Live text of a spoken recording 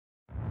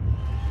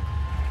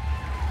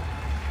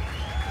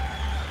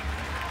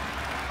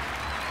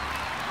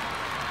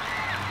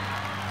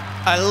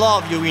I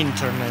love you,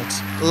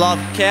 Internet. Love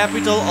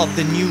capital of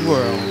the new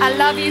world. I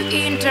love you,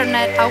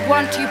 Internet. I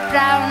want you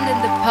proud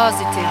and the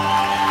positive.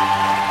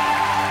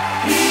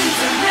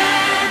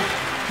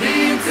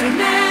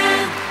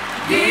 Internet,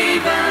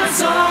 give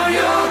us all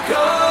your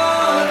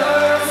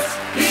colors.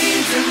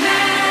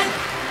 Internet,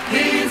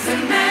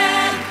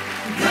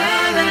 the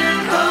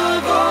land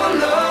of all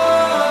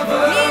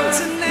lovers.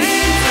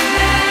 Internet,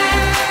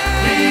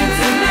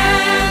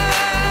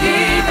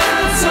 give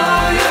us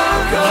all your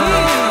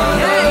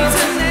colors.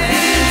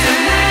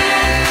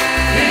 Internet,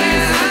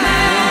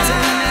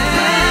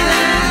 the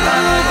land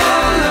of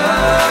all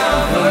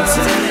lovers.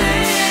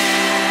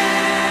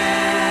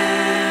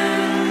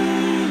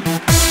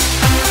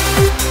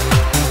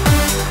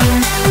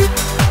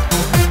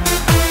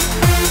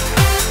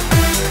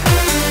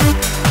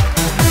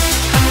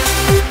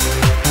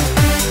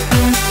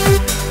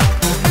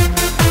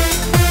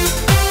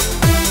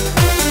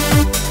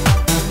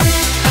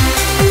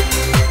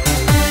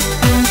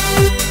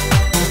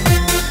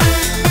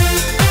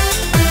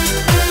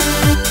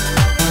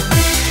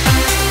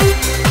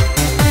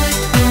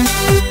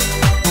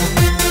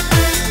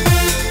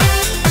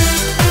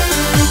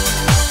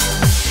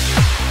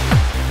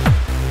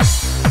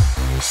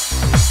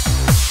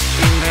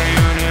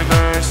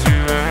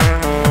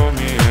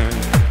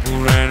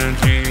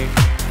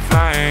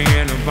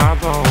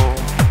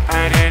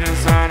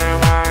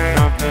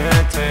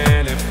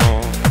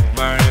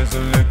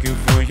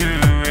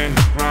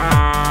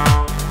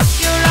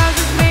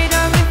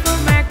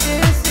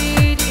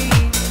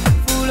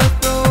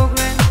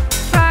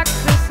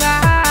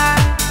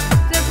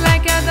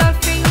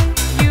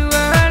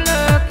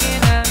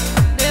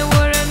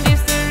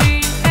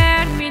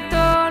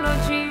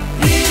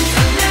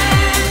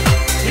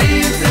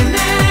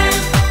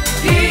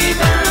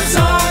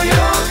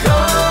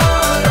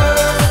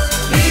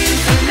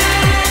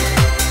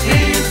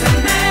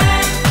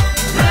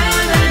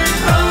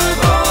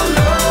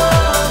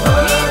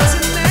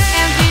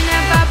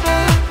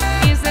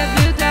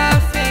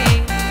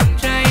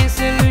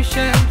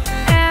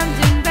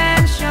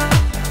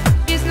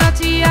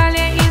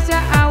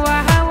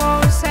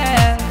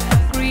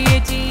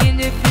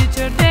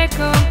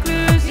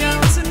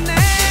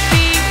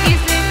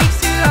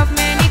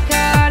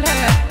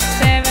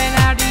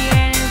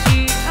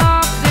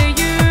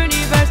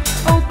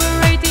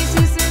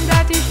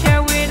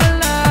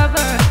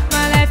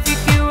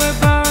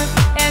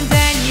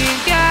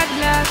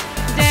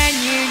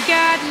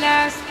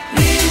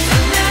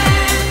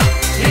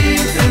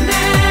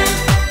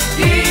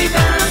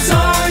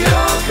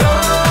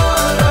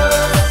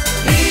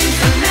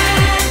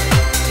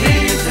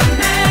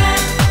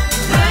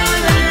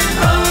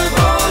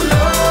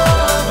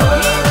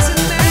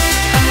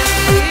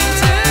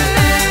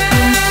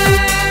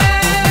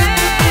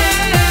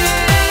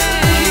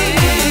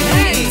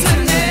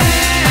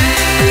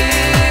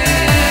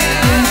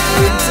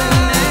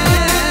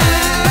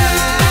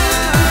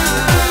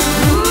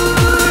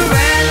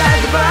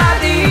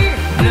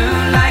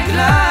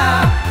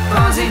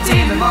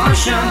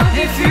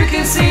 If you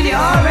can see the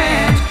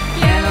orange,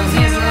 yellow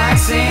is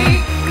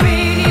relaxing,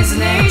 green is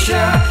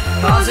nature,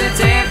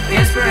 positive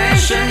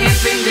inspiration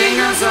is bringing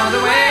us all the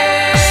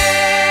way.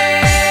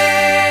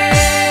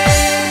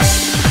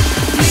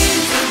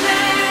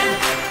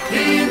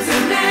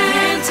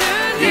 Internet,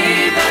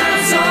 give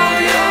us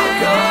all your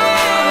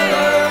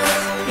colors.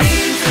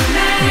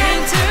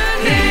 Internet,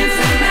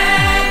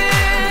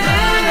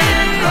 the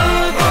land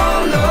of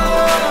all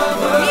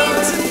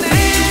lovers.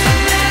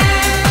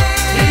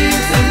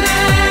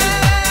 Internet,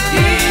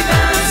 give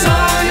us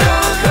all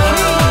your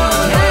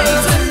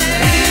colors.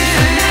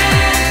 Internet,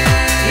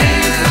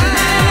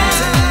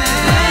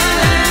 the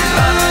land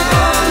of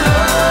all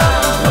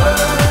lovers.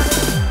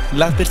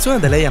 La persona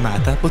da lei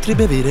amata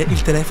potrebbe avere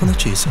il telefono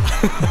acceso.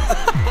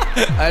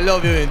 I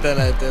love you,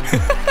 Internet.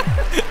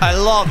 I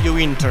love you,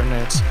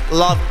 Internet.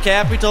 Love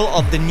capital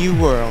of the new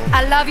world.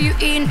 I love you,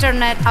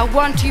 Internet. I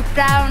want you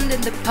proud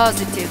and the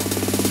positive.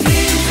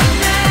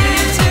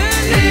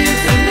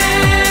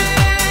 Internet,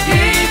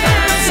 give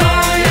us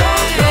all your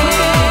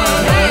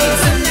colors.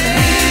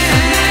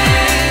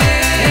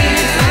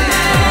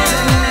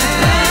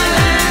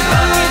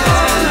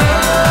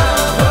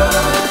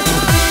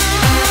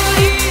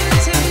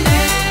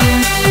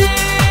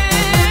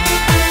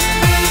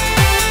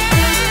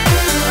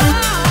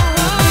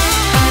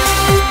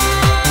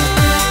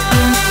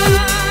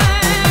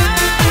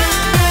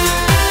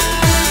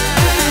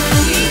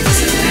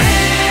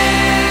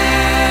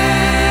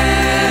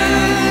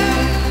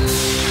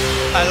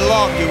 I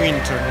love you,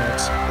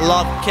 Internet.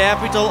 Love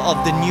capital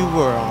of the new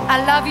world.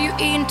 I love you,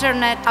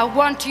 Internet. I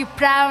want you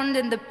proud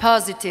and the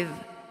positive.